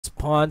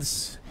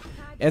pawns.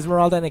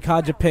 Esmeralda and a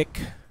Kaja pick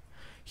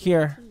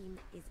here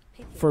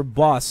for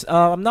Boss.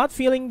 I'm not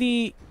feeling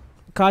the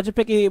Kaja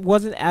pick. It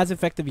wasn't as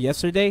effective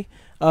yesterday.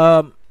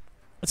 We're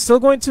still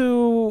going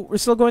to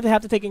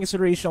have to take into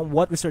consideration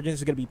what Resurgence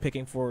is going to be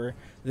picking for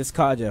this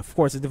Kaja. Of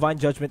course, the Divine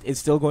Judgment is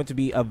still going to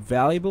be a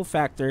valuable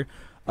factor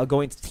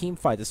going to team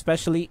fight,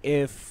 especially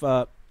if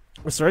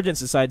Resurgence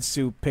decides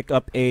to pick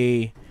up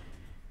a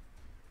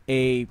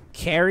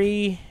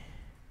carry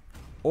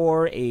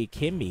or a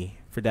Kimmy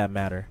for that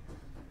matter.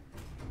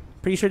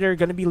 Pretty sure they're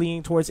going to be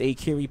leaning towards a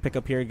carry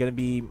pickup here, going to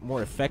be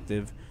more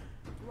effective.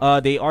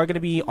 They are going to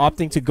be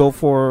opting to go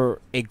for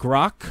a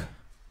Grok.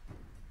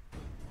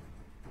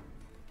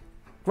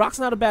 Grok's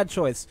not a bad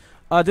choice.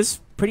 This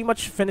pretty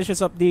much finishes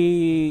up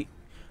the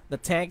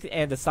tank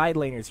and the side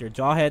laners here.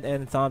 Jawhead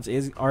and Thoms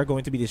are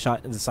going to be the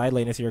side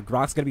laners here.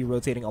 Grok's going to be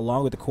rotating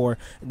along with the core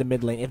in the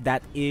mid lane if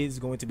that is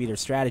going to be their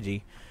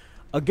strategy.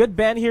 A good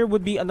ban here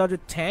would be another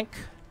tank.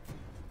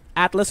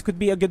 Atlas could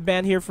be a good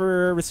ban here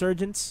for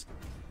Resurgence.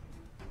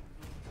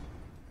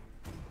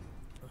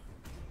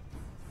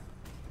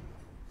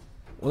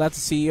 We'll have to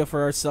see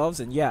for ourselves,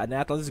 and yeah, an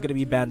Atlas is going to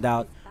be banned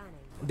out.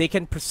 They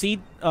can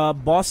proceed,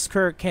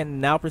 Bosskurr can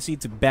now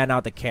proceed to ban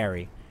out the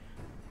carry.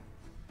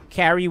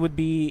 Carry would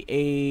be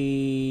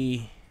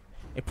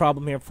a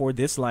problem here for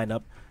this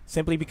lineup,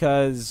 simply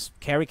because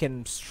carry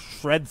can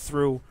shred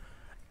through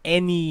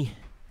any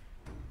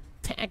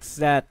tanks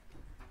that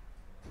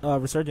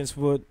Resurgence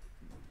would,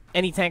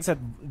 any tanks that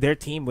their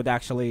team would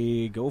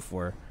actually go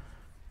for.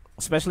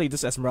 Especially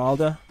this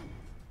Esmeralda.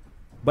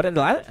 But in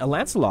a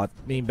Lancelot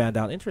being banned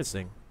out,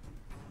 interesting.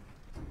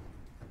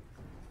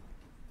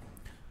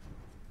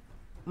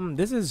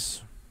 This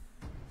is...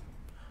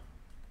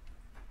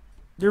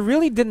 They're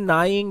really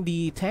denying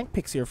the tank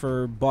picks here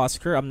for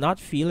Bosskurr. I'm not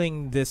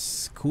feeling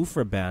this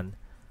Kufra ban.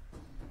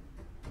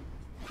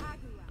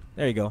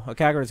 There you go.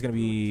 Kagura is going to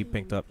be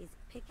picked up.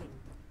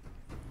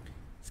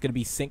 It's going to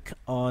be sync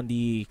on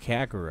the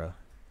Kagura.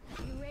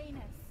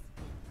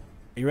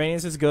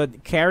 Uranus is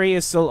good. Carry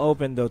is still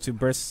open though to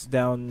burst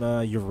down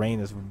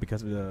Uranus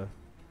because of the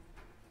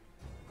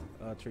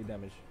 3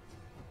 damage.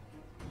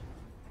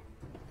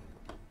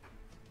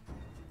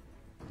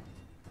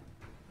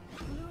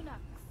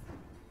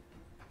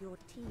 Your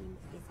team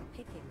is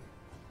picking.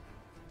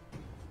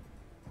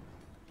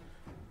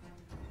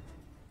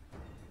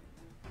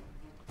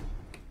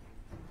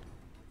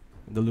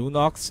 The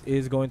Lunox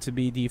is going to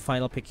be the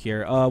final pick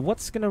here.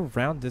 What's going to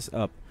round this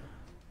up?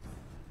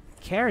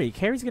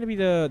 Carry's going to be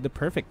the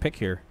perfect pick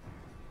here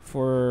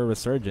for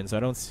Resurgence. I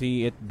don't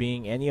see it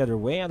being any other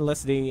way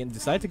unless they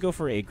decide to go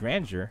for a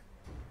Grandeur.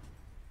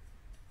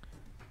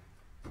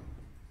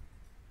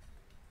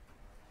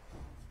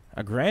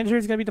 A Grandeur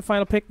is going to be the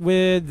final pick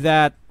with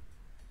that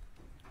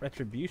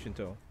Retribution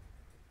toe.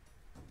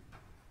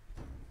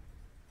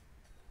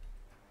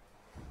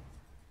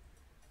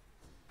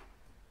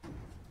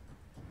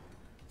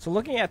 So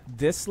looking at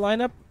this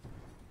lineup,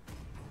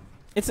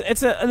 it's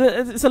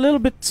a little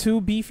bit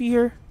too beefy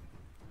here.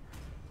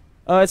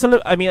 It's a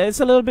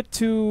little bit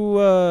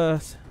too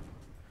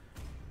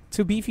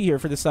beefy here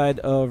for the side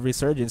of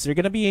Resurgence. They're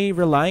gonna be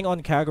relying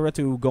on Kagura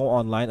to go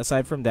online.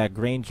 Aside from that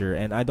Granger,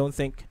 and I don't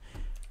think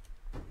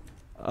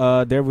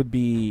there would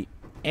be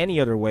any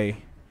other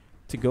way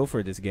to go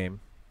for this game.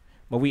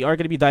 But we are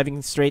gonna be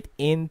diving straight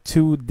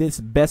into this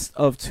best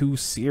of 2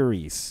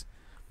 series.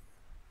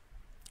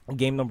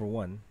 Game number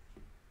 1.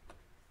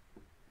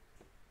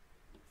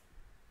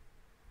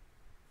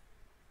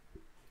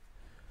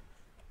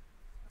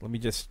 Let me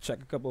just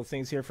check a couple of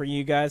things here for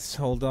you guys.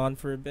 Hold on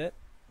for a bit.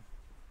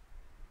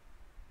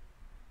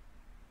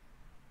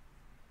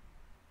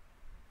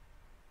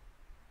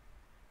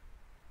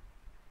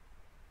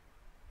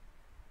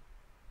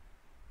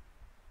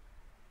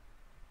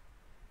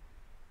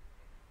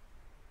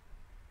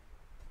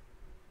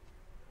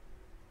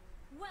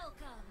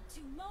 Welcome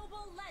to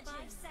Mobile Legends.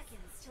 5 seconds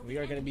till We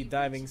are going to be enemy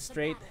diving reaches the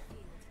straight battlefield.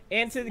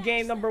 into the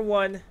game number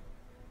 1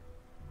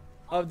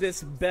 of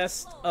this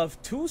best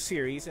of 2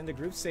 series in the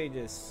group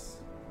stages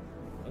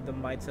of the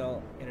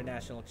Mytel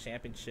International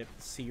Championship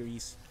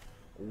Series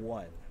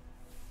 1.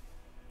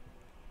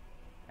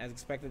 As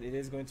expected, it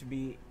is going to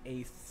be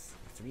a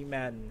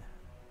 3-man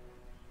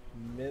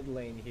mid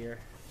lane here.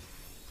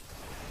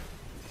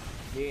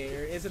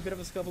 There is a bit of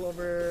a scuffle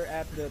over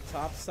at the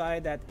top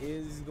side that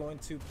is going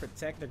to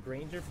protect the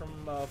Granger from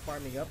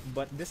farming up,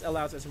 but this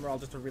allows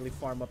Esmeralda to really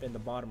farm up in the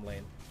bottom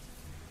lane.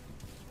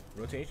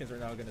 Rotations are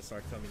now going to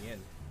start coming in.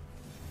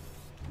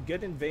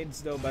 Good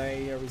invades though by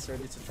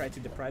Resurgence to try to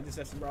deprive this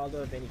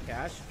Esmeralda of any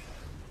cash,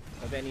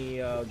 of any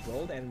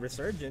gold, and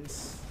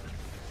Resurgence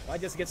might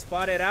just get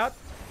spotted out.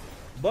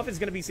 Buff is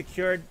going to be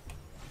secured,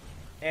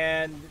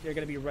 and they're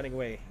going to be running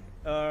away.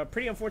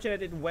 Pretty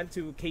unfortunate it went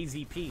to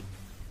KZP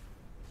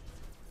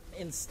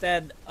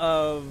instead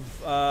of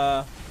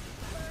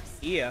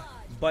Ia,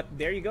 but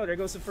there you go. There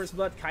goes the first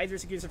blood. Kaiser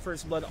secures the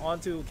first blood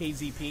onto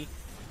KZP.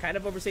 Kind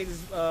of overstayed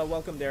his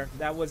welcome there.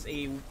 That was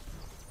a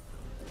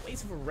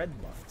waste of a red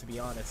buff, to be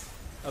honest.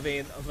 Of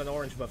an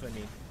orange buff, I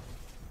mean.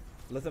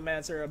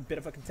 Lithomancer, a bit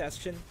of a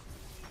contestation.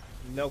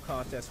 No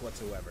contest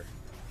whatsoever.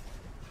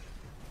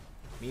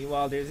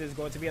 Meanwhile, there is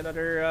going to be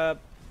another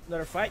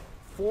fight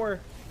for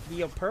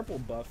the purple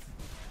buff.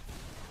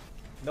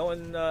 No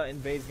one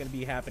invade is going to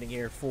be happening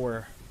here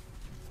for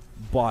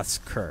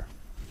Bosskurr.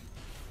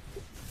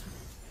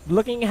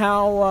 Looking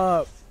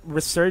how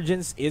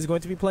Resurgence is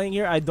going to be playing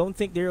here, I don't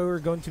think they're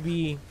going to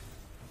be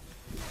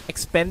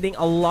expending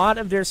a lot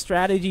of their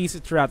strategies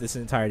throughout this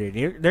entire day.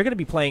 They're going to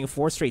be playing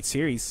 4 straight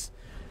series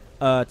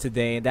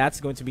today, and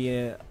that's going to be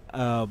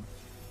a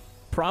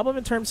problem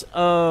in terms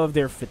of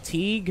their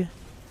fatigue,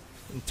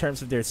 in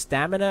terms of their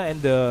stamina,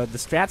 and the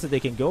strats that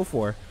they can go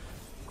for.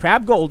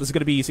 Crab Gold is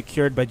going to be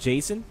secured by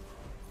Jason.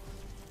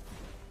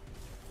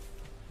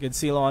 Good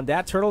seal on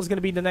that. Turtle is going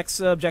to be the next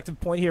objective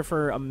point here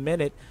for a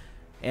minute.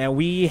 And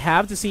we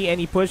have to see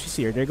any pushes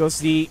here. There goes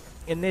the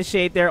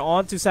initiate there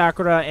onto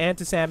Sakura and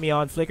to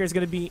Samyeon. Flicker is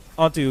going to be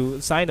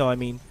onto Sino, I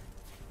mean.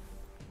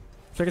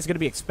 Flicker is going to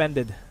be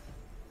expended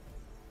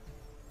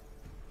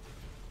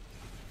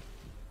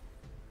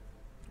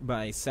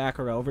by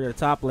Sakura over the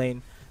top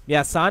lane.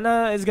 Yeah,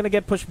 Sana is going to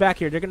get pushed back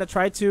here. They're going to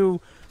try to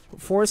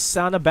force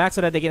Sana back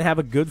so that they can have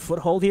a good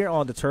foothold here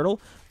on the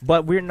Turtle.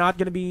 But we're not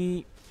going to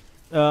be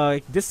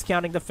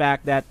discounting the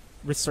fact that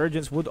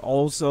Resurgence would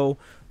also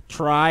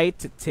try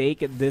to take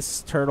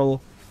this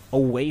Turtle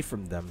away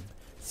from them.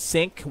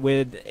 Sync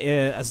with,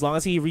 as long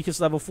as he reaches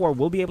level 4,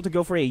 will be able to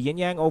go for a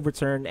yin-yang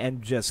overturn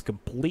and just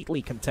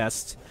completely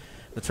contest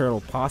the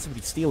Turtle,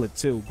 possibly steal it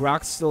too.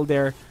 Grok's still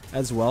there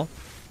as well.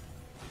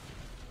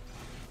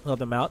 Help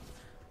them out.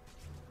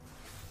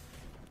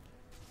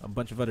 A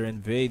bunch of other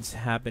invades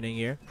happening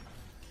here.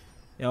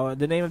 You know,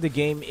 the name of the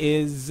game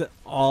is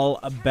all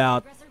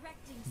about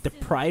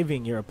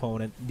depriving your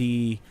opponent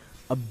the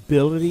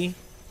ability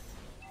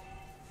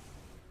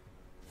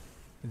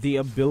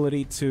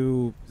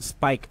to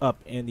spike up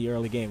in the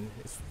early game.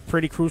 It's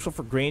pretty crucial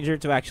for Granger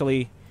to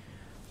actually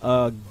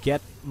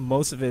get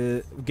most of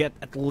it, get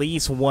at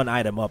least one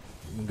item up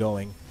and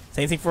going.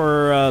 Same thing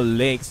for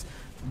Lakes.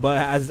 But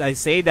as I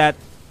say that,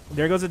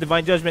 there goes the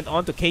Divine Judgment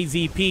onto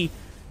KZP,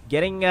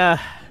 getting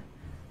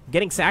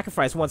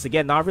sacrificed once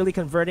again, not really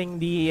converting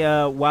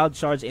the Wild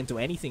Charge into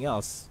anything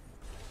else.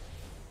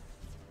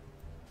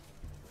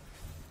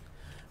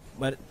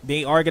 But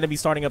they are going to be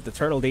starting up the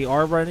Turtle. They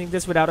are running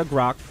this without a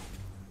Grok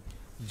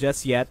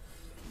just yet.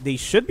 They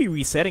should be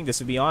resetting this,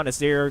 to be honest.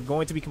 They're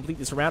going to be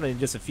completely surrounded in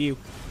just a few.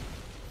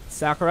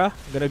 Sakura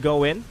going to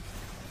go in.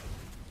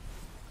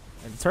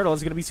 And the Turtle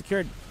is going to be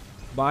secured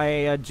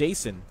by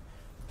Jason.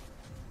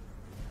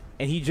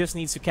 And he just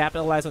needs to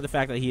capitalize on the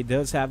fact that he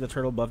does have the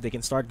Turtle buff. They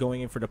can start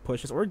going in for the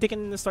pushes, or they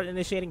can start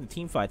initiating the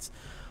team fights.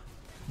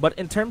 But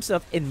in terms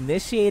of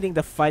initiating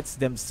the fights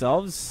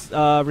themselves,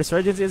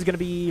 Resurgence is going to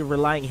be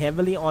relying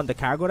heavily on the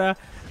Kagura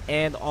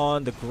and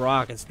on the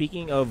Grok. And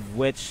speaking of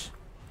which,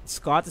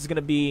 Scott is going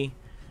to be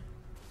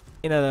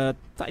in a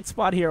tight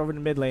spot here over the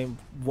mid lane.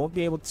 Won't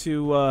be able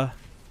to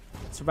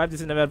survive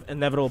this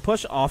inevitable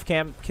push.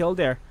 Off-cam kill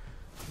there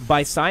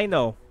by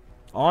Sino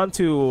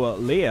onto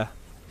Leah.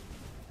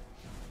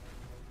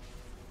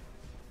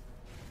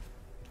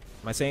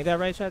 Am I saying that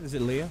right, chat? Is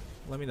it Leah?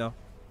 Let me know.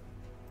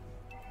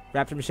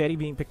 Raptor Machete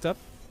being picked up.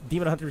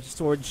 Demon Hunter's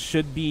Sword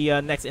should be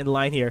next in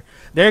line here.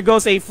 There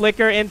goes a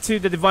flicker into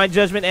the Divine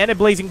Judgment and a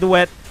Blazing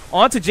Duet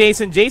onto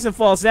Jason. Jason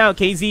falls down.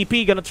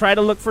 KZP gonna try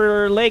to look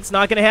for Lakes.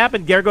 Not gonna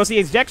happen. There goes the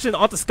ejection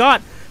onto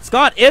Scott.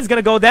 Scott is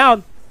gonna go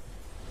down.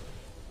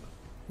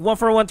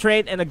 1-for-1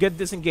 trade and a good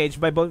disengage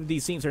by both of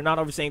these teams. They're not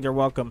overstaying their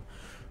welcome.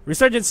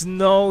 Resurgence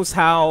knows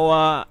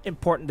how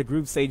important the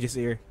group stages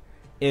here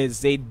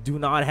is. They do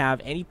not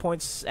have any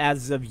points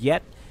as of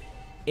yet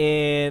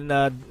in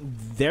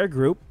their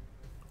group.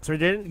 So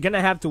they're going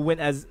to have to win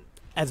as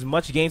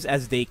much games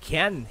as they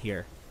can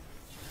here.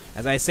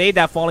 As I say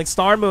that, falling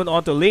Star Moon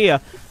onto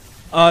Leah.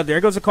 There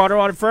goes a Carter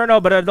on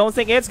Inferno, but I don't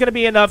think it's going to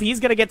be enough. He's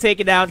going to get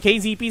taken down.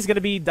 KZP is going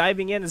to be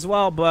diving in as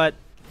well, but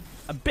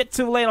a bit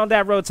too late on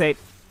that rotate.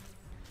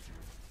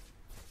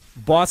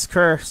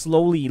 Bosskurr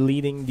slowly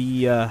leading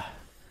the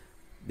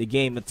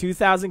game. A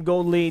 2,000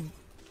 gold lead.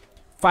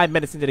 5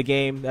 minutes into the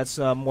game. That's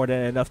more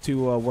than enough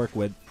to work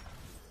with.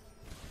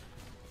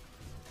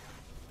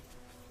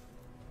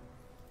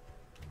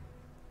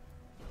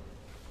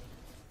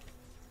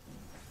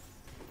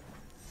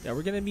 Yeah,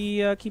 we're going to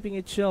be keeping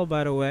it chill,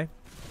 by the way.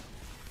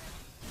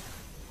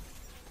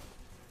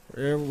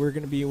 We're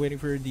going to be waiting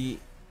for the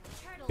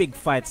big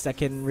fights that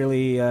can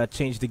really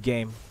change the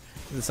game.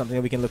 This is something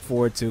that we can look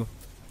forward to.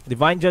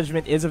 Divine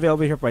Judgment is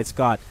available here by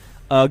Scott.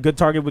 A good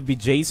target would be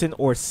Jason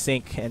or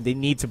Sync, and they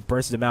need to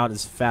burst them out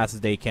as fast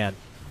as they can.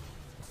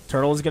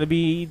 Turtle is going to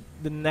be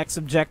the next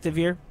objective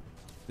here.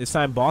 This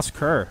time,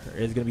 Bosskurr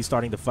is going to be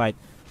starting the fight.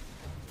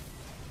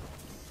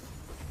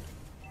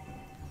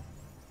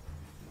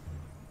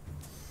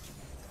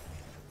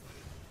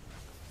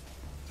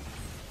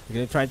 We're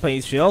going to try and play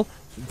his shield.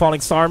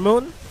 Falling Star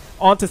Moon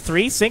onto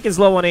 3. Sync is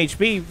low on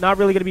HP. Not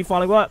really going to be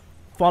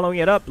following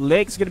it up.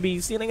 Lake's going to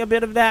be stealing a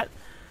bit of that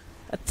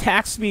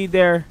attack speed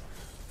there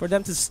for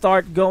them to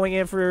start going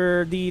in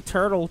for the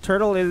Turtle.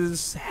 Turtle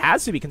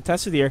has to be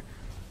contested here.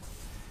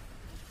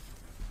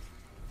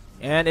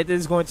 And it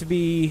is going to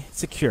be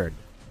secured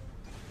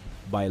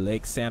by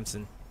Lake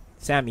Samson.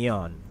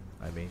 Samyon,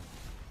 I mean.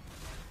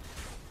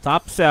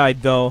 Top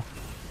side, though.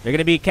 They're going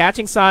to be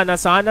catching Sana.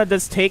 Sana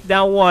does take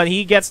down one.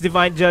 He gets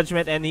Divine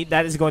Judgment, and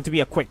that is going to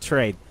be a quick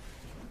trade.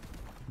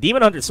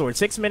 Demon Hunter Sword,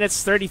 6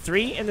 minutes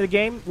 33 in the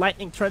game.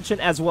 Lightning Truncheon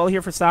as well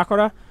here for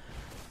Sakura.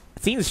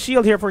 Athena's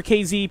Shield here for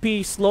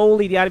KZP.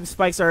 Slowly, the item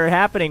spikes are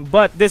happening,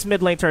 but this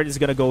mid lane turret is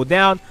going to go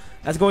down.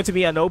 That's going to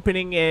be an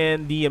opening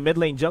in the mid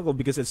lane jungle,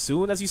 because as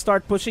soon as you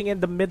start pushing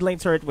in the mid lane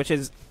turret, which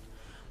is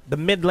the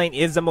mid lane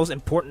is the most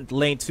important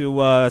lane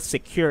to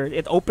secure,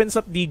 it opens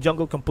up the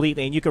jungle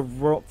completely, and you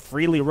can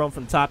freely roam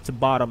from top to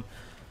bottom.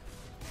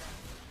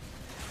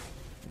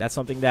 That's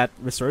something that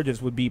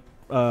Resurgence would be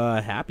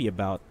happy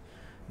about.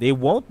 They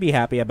won't be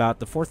happy about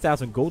the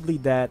 4,000 gold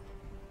lead that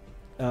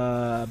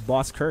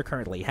Bosskurr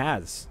currently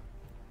has.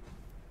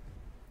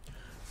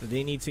 So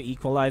they need to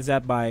equalize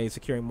that by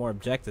securing more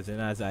objectives.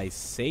 And as I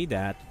say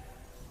that,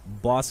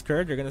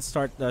 Bosskurr, they're going to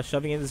start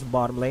shoving in this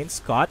bottom lane.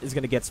 Scott is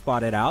going to get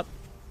spotted out.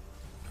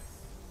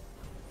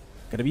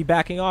 Going to be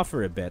backing off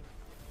for a bit.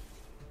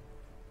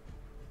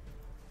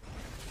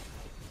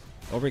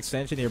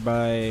 Overextension here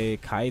by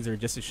Kaiser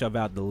just to shove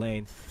out the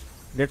lane.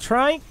 They're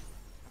trying...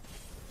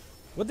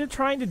 What they're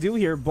trying to do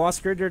here,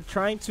 Bosskurr, they're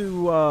trying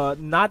to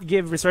not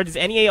give Resurgence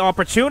any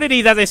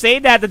opportunities. As I say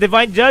that, the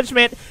Divine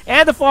Judgment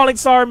and the Falling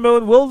Star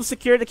Moon will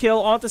secure the kill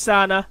onto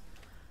Sana.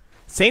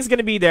 Saint's going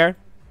to be there.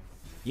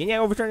 Yin Yang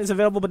Overturn is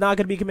available, but not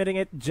going to be committing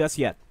it just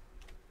yet.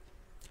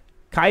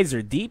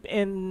 Kaiser, deep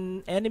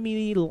behind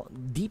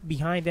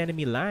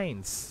enemy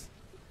lines.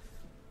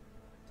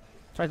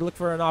 Try to look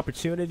for an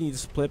opportunity to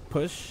split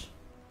push.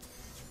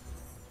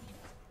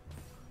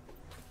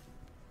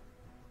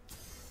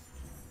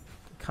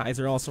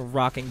 Kaiser also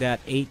rocking that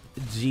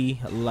 8G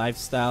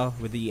lifestyle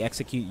with the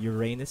Execute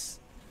Uranus.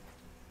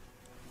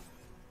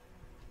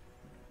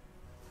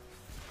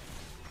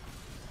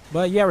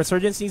 But yeah,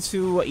 Resurgence needs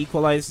to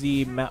equalize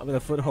the map with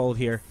a foothold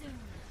here.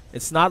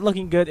 It's not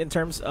looking good in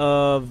terms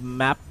of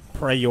map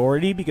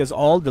priority, because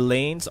all the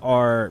lanes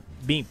are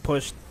being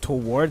pushed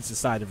towards the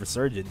side of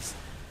Resurgence.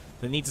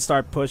 They need to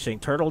start pushing.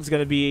 Turtle's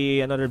going to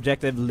be another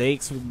objective.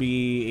 Lakes will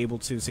be able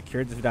to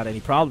secure this without any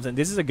problems. And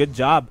this is a good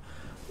job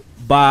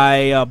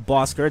by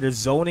Bosskurr. They're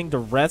zoning the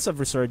rest of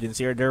Resurgence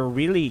here. They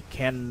really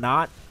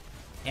cannot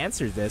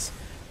answer this.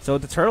 So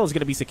the turtle is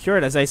going to be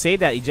secured. As I say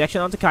that, ejection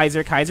onto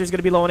Kaiser. Kaiser is going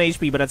to be low on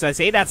HP, but as I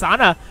say that,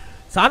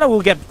 Sana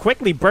will get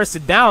quickly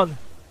bursted down.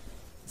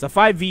 It's a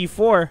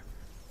 5v4.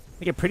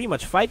 They can pretty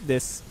much fight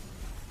this.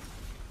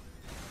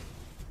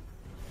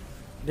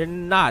 They're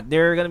not.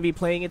 They're going to be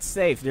playing it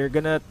safe. They're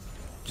going to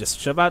just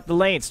shove out the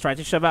lanes. Try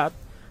to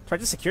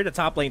secure the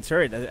top lane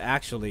turret,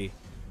 actually.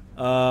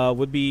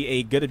 Would be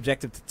a good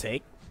objective to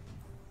take,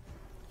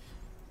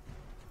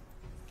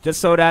 just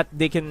so that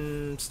they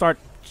can start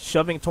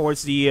shoving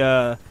towards the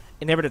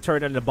inhibitor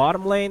turret in the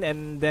bottom lane,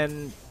 and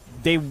then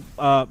they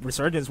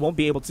Resurgence won't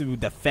be able to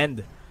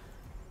defend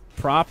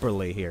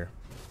properly here,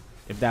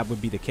 if that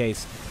would be the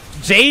case.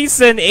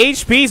 Jason,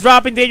 HP's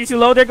dropping dangerously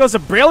low. There goes the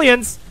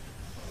Brilliance,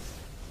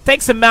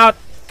 takes him out.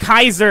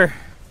 Kaiser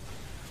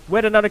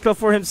with another kill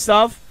for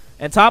himself.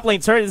 And top lane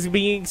turret is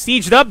being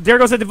sieged up. There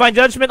goes the Divine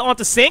Judgment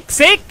onto Sync.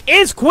 Sync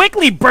is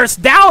quickly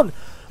burst down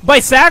by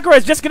Sakura.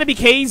 It's just going to be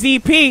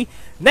KZP.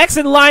 Next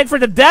in line for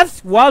the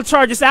death. Wild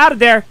Charge is out of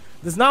there.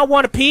 Does not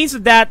want a piece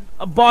of that.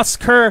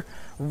 Bosskurr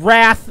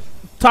Wrath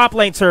top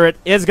lane turret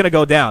is going to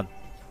go down.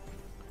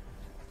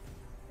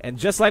 And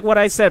just like what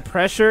I said,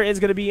 pressure is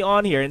going to be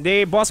on here. And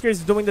Bosskurr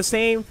is doing the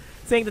same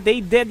thing that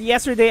they did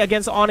yesterday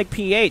against Onyx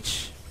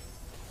PH.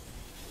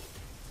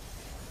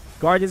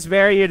 Guardian's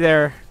Barrier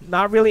there.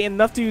 Not really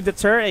enough to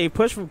deter a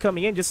push from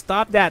coming in. Just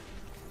stop that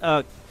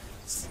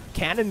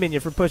cannon minion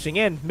from pushing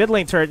in. Mid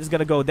lane turret is going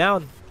to go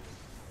down.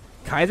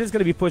 Kaiser's going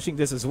to be pushing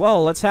this as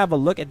well. Let's have a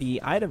look at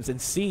the items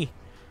and see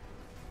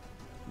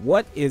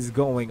what is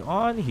going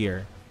on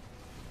here.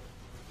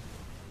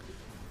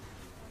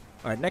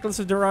 Alright, Necklace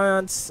of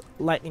Durance,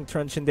 Lightning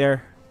Truncheon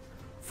there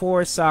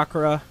for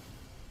Sakura.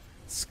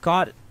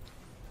 Scott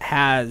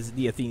has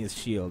the Athena's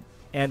Shield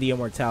and the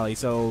Immortality,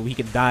 so he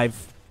can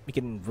dive. He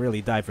can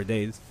really dive for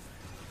days.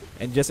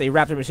 And just a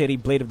Raptor Machete,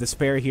 Blade of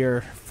Despair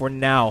here for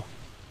now.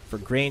 For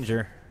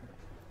Granger.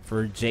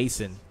 For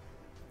Jason.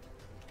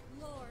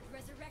 Lord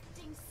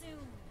resurrecting soon.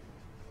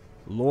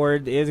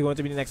 Lord is going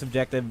to be the next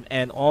objective.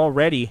 And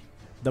already,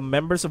 the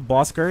members of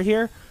Bosskurr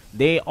here,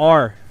 they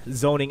are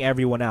zoning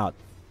everyone out.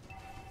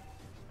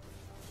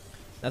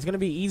 That's going to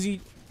be easy.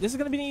 This is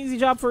going to be an easy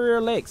job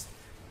for Lakes.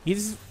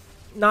 He's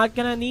not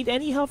gonna need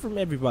any help from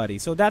everybody,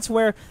 so that's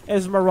where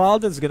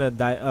Esmeralda's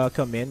gonna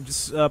come in.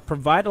 Just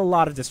provide a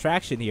lot of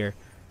distraction here.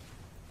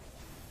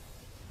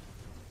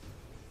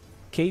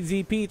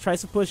 KZP tries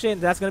to push in.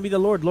 That's gonna be the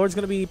Lord. Lord's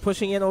gonna be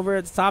pushing in over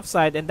at the top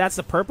side, and that's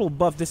the purple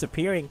buff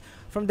disappearing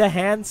from the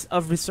hands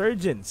of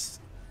Resurgence.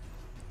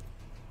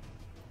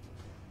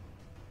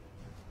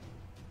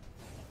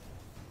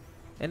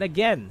 And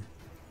again,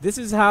 this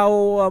is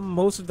how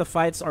most of the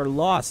fights are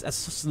lost.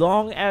 As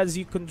long as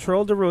you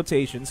control the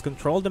rotations,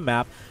 control the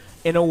map,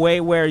 in a way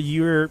where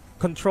you're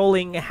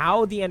controlling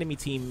how the enemy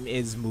team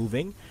is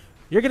moving,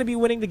 you're going to be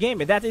winning the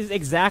game. And that is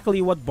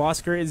exactly what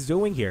Bosskurr is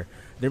doing here.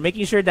 They're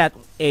making sure that,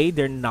 A,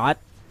 they're not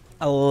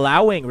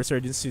allowing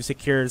Resurgence to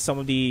secure some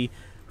of the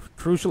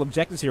crucial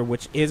objectives here,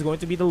 which is going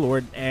to be the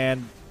Lord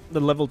and the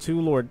level 2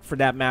 Lord, for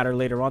that matter,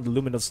 later on, the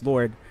Luminous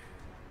Lord.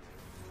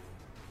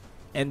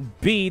 And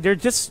B, they're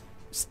just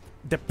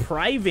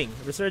depriving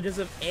Resurgence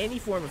of any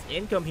form of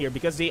income here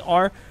because they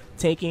are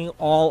taking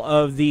all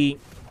of the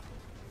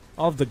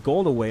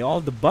gold away, all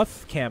of the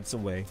buff camps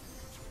away.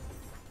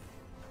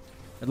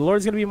 And the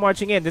Lord's going to be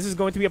marching in. This is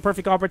going to be a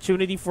perfect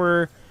opportunity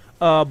for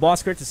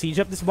Bosskurr to siege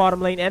up this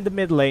bottom lane and the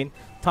mid lane.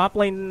 Top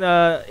lane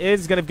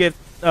is going to get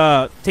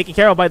taken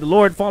care of by the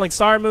Lord. Falling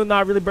Star Moon,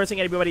 not really bursting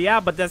anybody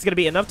out, but that's going to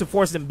be enough to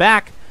force them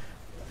back.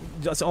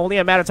 Just only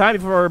a matter of time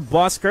before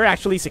Bosskurr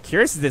actually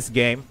secures this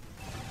game.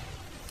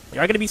 They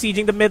are going to be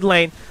sieging the mid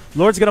lane.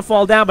 Lord's going to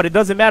fall down, but it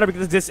doesn't matter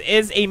because this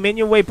is a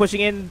minion wave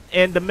pushing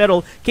in the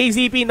middle.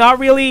 KZP, not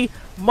really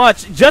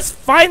much. Just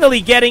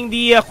finally getting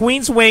the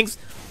Queen's Wings.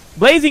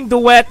 Blazing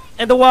Duet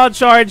and the Wild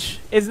Charge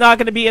is not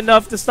going to be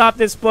enough to stop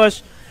this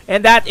push.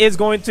 And that is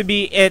going to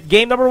be it.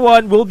 Game number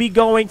 1 will be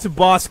going to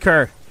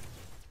Bosskurr.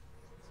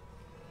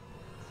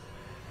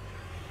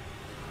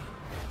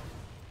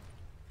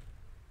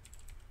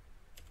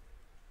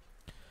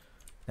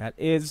 That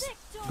is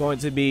going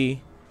to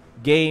be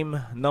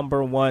game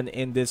number 1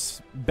 in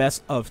this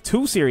best of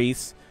 2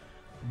 series.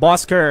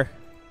 Bosskurr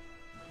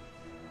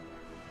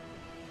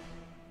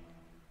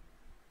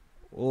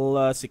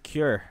will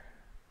secure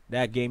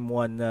that game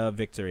 1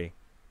 victory.